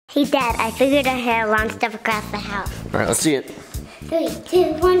Hey, Dad, I figured out how to launch stuff across the house. All right, let's see it. 3,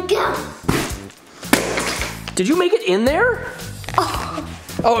 2, 1, go! Did you make it in there?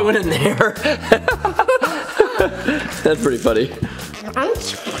 Oh, it went in there. That's pretty funny.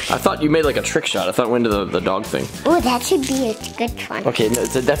 I thought you made like a trick shot. I thought it went into the dog thing. Oh, that should be a good one. Okay, no,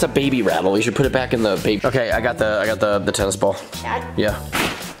 that's a baby rattle. You should put it back in the baby. Okay, I got the tennis ball. Shot? Yeah.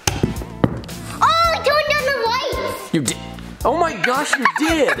 Oh, it turned on the lights! You did. Oh my gosh, you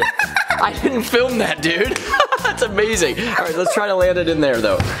did. I didn't film that, dude. That's amazing. All right, let's try to land it in there,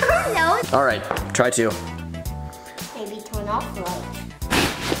 though. No. All right, try to. Maybe turn off the lights.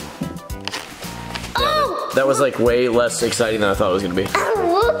 That was like way less exciting than I thought it was gonna be.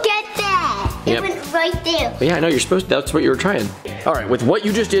 Oh, look at that. Yep. It went right there. Yeah, I know, you're supposed to, that's what you were trying. All right, with what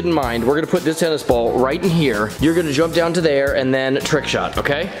you just did in mind, we're gonna put this tennis ball right in here. You're gonna jump down to there and then trick shot,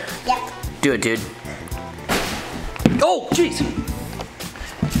 okay? Yep. Do it, dude. Oh, jeez.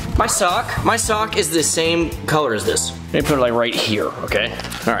 My sock is the same color as this. Let me put it like right here, okay?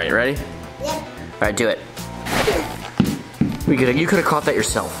 All right, ready? Yep. All right, do it. You could have caught that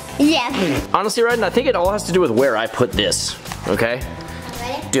yourself. Yeah. Honestly, Ryden, I think it all has to do with where I put this, okay?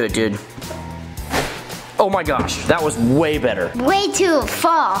 Ready? Do it, dude. Oh my gosh, that was way better. Way too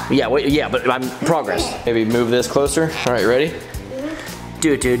far. Yeah, yeah, but I'm progress. Maybe move this closer. All right, ready?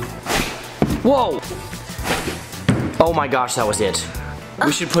 Do it, dude. Whoa! Oh my gosh, that was it.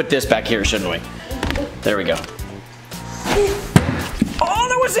 We should put this back here, shouldn't we? There we go. Oh,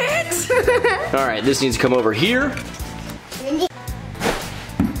 that was it! All right, this needs to come over here.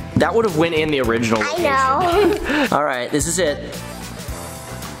 That would have went in the original location. I know. All right, this is it.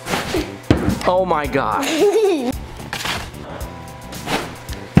 Oh my gosh.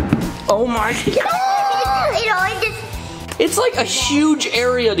 Oh my god. It's like a huge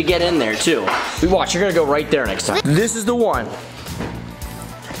area to get in there too. We watch, you're gonna go right there next time. This is the one.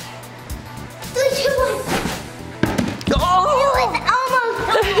 Oh!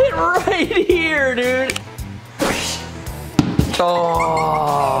 It almost right here, dude.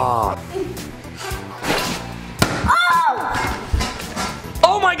 Oh.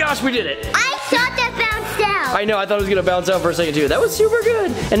 Oh my gosh, we did it. I thought that bounced out. I know, I thought it was gonna bounce out for a second too. That was super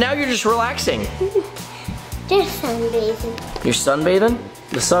good. And now you're just relaxing. Just sunbathing. You're sunbathing?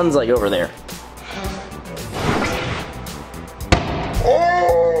 The sun's like over there.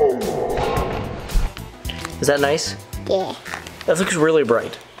 Oh! Is that nice? Yeah. That looks really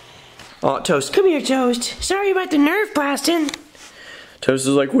bright. Oh, Toast, come here, Toast. Sorry about the nerve blasting. Toast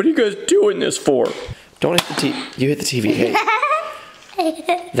is like, what are you guys doing this for? Don't hit the TV. You hit the TV.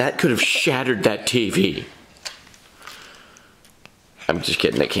 Hey. That could have shattered that TV. I'm just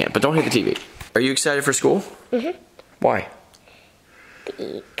kidding, it can't. But don't hit the TV. Are you excited for school? Mm-hmm. Why?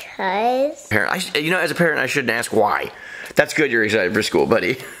 Because... You know, as a parent, I shouldn't ask why. That's good you're excited for school,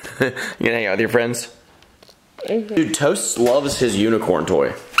 buddy. You gonna hang out with your friends? Mm-hmm. Dude, Toast loves his unicorn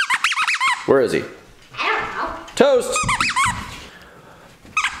toy. Where is he? I don't know. Toast!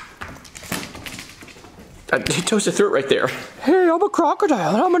 Toast threw it right there. Hey, I'm a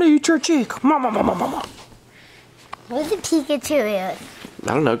crocodile and I'm gonna eat your cheek. Mama, mama, mama. Where's the Pikachu is?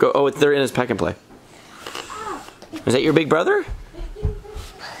 I don't know. Go. Oh, they're in his pack and play. Is that your big brother? You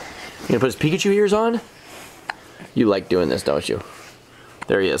gonna put his Pikachu ears on? You like doing this, don't you?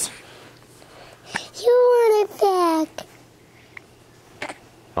 There he is. You want it back.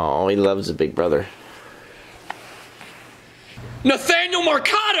 Oh, he loves his big brother. Nathaniel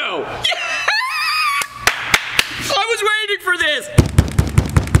Mercado! I was waiting for this!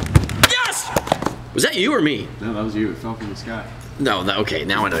 Yes! Was that you or me? No, that was you. It fell from the sky. No, okay,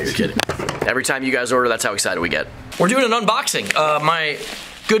 now I know you're kidding. Every time you guys order, that's how excited we get. We're doing an unboxing. My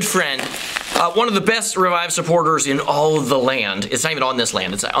good friend, one of the best Revive supporters in all of the land. It's not even on this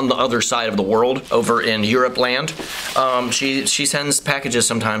land. It's on the other side of the world, over in Europe land. She sends packages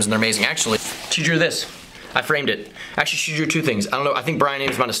sometimes, and they're amazing. Actually, she drew this. I framed it. Actually, she drew two things. I don't know. I think Brian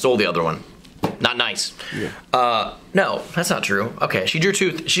Ames might have stole the other one. Not nice. Yeah. No, that's not true. Okay, she drew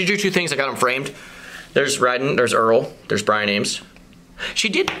two things. I got them framed. There's Ryden, there's Earl, there's Brian Ames. She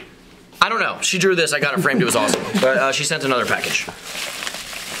did, I don't know. She drew this, I got it framed, it was awesome. But she sent another package.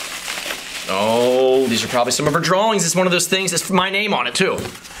 Oh, these are probably some of her drawings. It's one of those things, it's my name on it too.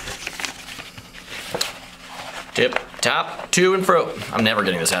 Tip, top, to and fro. I'm never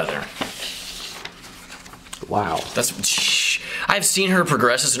getting this out of there. Wow. I've seen her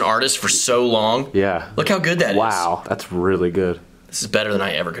progress as an artist for so long. Yeah. Look how good that is. Wow, that's really good. This is better than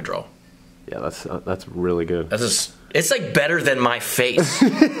I ever could draw. Yeah, that's really good. It's like better than my face.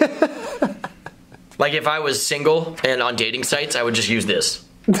 Like if I was single and on dating sites, I would just use this.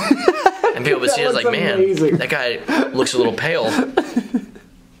 And people would see it as like, man, that guy looks a little pale.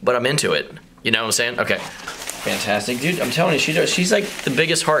 but I'm into it. You know what I'm saying? Okay. Fantastic, dude. I'm telling you, she's like the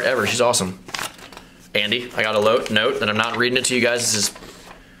biggest heart ever. She's awesome. Andy, I got a note that I'm not reading it to you guys. This is,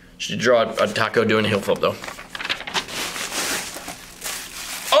 she draw a taco doing a heel flip though.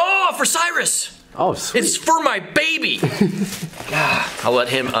 Oh, for Cyrus. Oh, sweet. It's for my baby. God, I'll let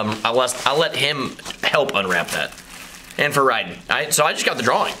him help unwrap that. And for Ryden. So I just got the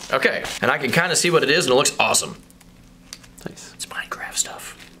drawing. Okay. And I can kind of see what it is and it looks awesome. Nice. It's Minecraft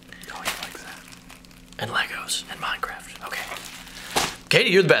stuff. Oh, he likes that. And Legos and Minecraft. Okay.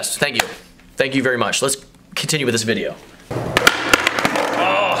 Katie, you're the best. Thank you. Thank you very much. Let's continue with this video.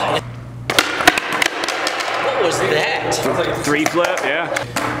 Oh. What was that? Sounds like a 3 flip, yeah.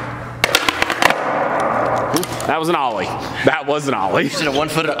 That was an ollie. That was an ollie. It's a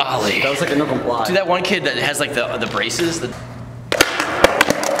 1-footed ollie. That was like a no comply. Dude, that one kid that has like the braces.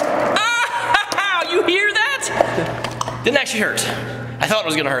 Ah! You hear that? Didn't actually hurt. I thought it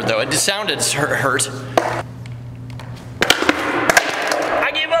was gonna hurt though. It just sounded hurt.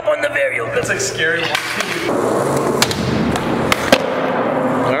 I gave up on the varial. That's like scary.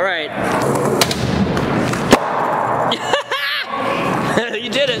 All right. You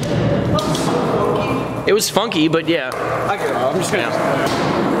did it. It was funky, but yeah. I get it. I'm just gonna.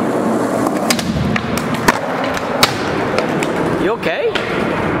 You okay?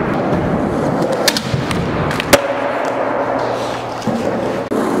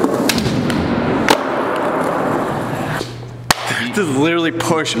 This is literally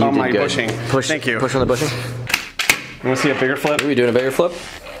push on my good. bushing. Push. Thank you. Push on the bushing. You want to see a bigger flip? Are we doing a bigger flip?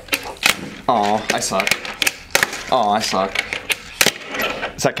 Oh, I suck. Oh, I suck.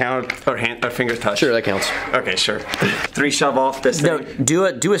 Does that count? Or fingers touch? Sure, that counts. Okay, sure. 3 shove off this No, thing. do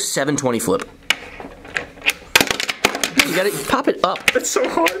a 720 flip. You gotta pop it up. It's so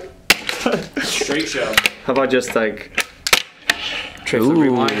hard. Straight shove. How about just like trips and Ooh,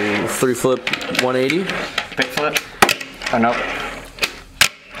 rewind? 3 flip 180. Big flip? Oh, no.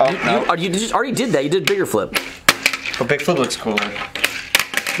 Oh, no. You just already did that. You did bigger flip. But big flip looks cooler.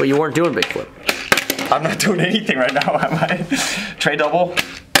 But you weren't doing big flip. I'm not doing anything right now, am I? Tray double?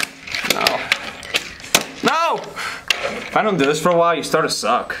 No. No! If I don't do this for a while, you start to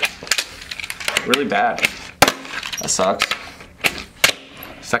suck. Really bad. That sucks.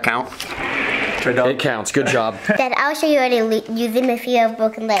 Does that count? Tray double? It counts. Good job. Dad, I'll show you how to use them if you have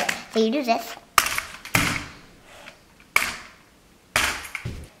broken leg. So you do this.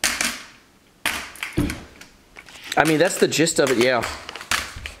 I mean, that's the gist of it, yeah.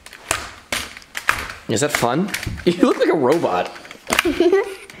 Is that fun? You look like a robot.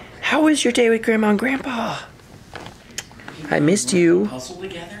 How was your day with Grandma and Grandpa? I missed you. Puzzle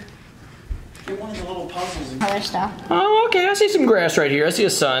together? Get one of the little puzzles. Other stuff. Oh, okay. I see some grass right here. I see a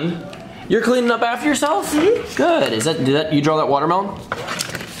sun. You're cleaning up after yourself? Mm-hmm. Good. Did you draw that watermelon?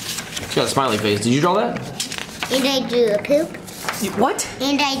 It's got a smiley face. Did you draw that? And I do a poop. What?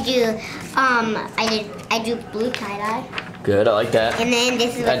 And I do, I do blue tie-dye. Good. I like that. And then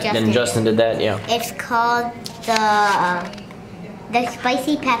this is what Justin And Justin did that, yeah. It's called the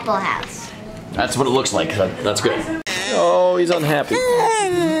Spicy Pepper House. That's what it looks like. That's good. Oh, he's unhappy.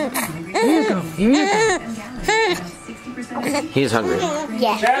 Here you go. Here you go. He's hungry.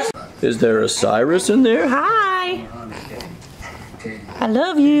 Yeah. Is there a Cyrus in there? Hi. I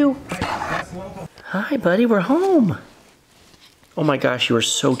love you. Hi, buddy. We're home. Oh my gosh, you are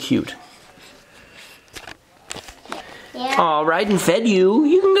so cute. Yeah. Aw, Ryden fed you.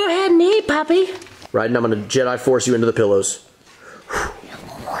 You can go ahead and eat, puppy. Ryden, I'm gonna Jedi force you into the pillows.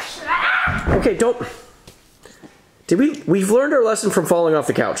 Okay, don't. We've learned our lesson from falling off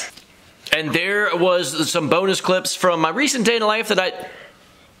the couch. And there was some bonus clips from my recent day in life that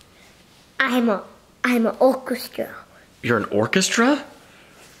I'm an orchestra. You're an orchestra?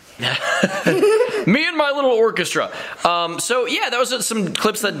 Me and my little orchestra. So yeah, that was some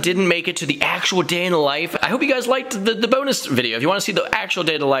clips that didn't make it to the actual day in the life. I hope you guys liked the bonus video. If you want to see the actual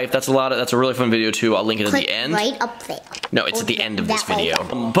day in the life, that's a really fun video too. I'll link it at the end. Right up there. No, it's at the end of this That way.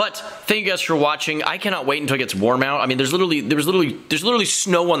 video. But thank you guys for watching. I cannot wait until it gets warm out. I mean, there's literally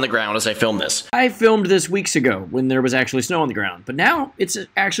snow on the ground as I film this. I filmed this weeks ago when there was actually snow on the ground, but now it's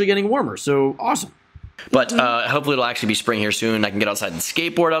actually getting warmer. So awesome. But hopefully it'll actually be spring here soon. I can get outside and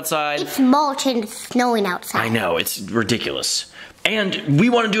skateboard outside. It's March and it's snowing outside. I know, it's ridiculous. And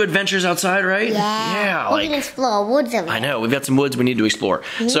we want to do adventures outside, right? Yeah. Yeah. We can explore woods over I there. know, we've got some woods we need to explore.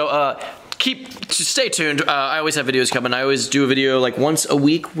 So stay tuned. I always have videos coming. I always do a video like once a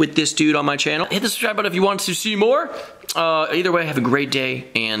week with this dude on my channel. Hit the subscribe button if you want to see more. Either way, have a great day,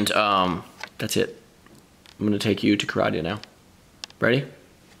 and that's it. I'm gonna take you to karate now. Ready?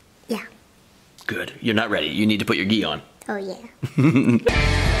 Yeah. Good. You're not ready. You need to put your gi on. Oh yeah.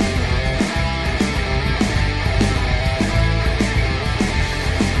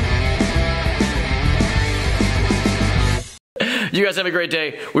 You guys have a great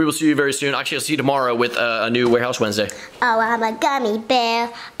day. We will see you very soon. Actually, I'll see you tomorrow with a new Warehouse Wednesday. Oh, I'm a gummy bear,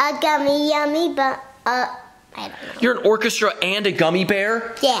 a gummy yummy I don't know. You're an orchestra and a gummy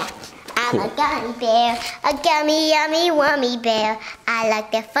bear? Yeah. I'm a gummy bear, a gummy yummy wummy bear. I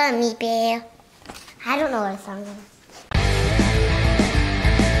like the funny bear. I don't know what a song is.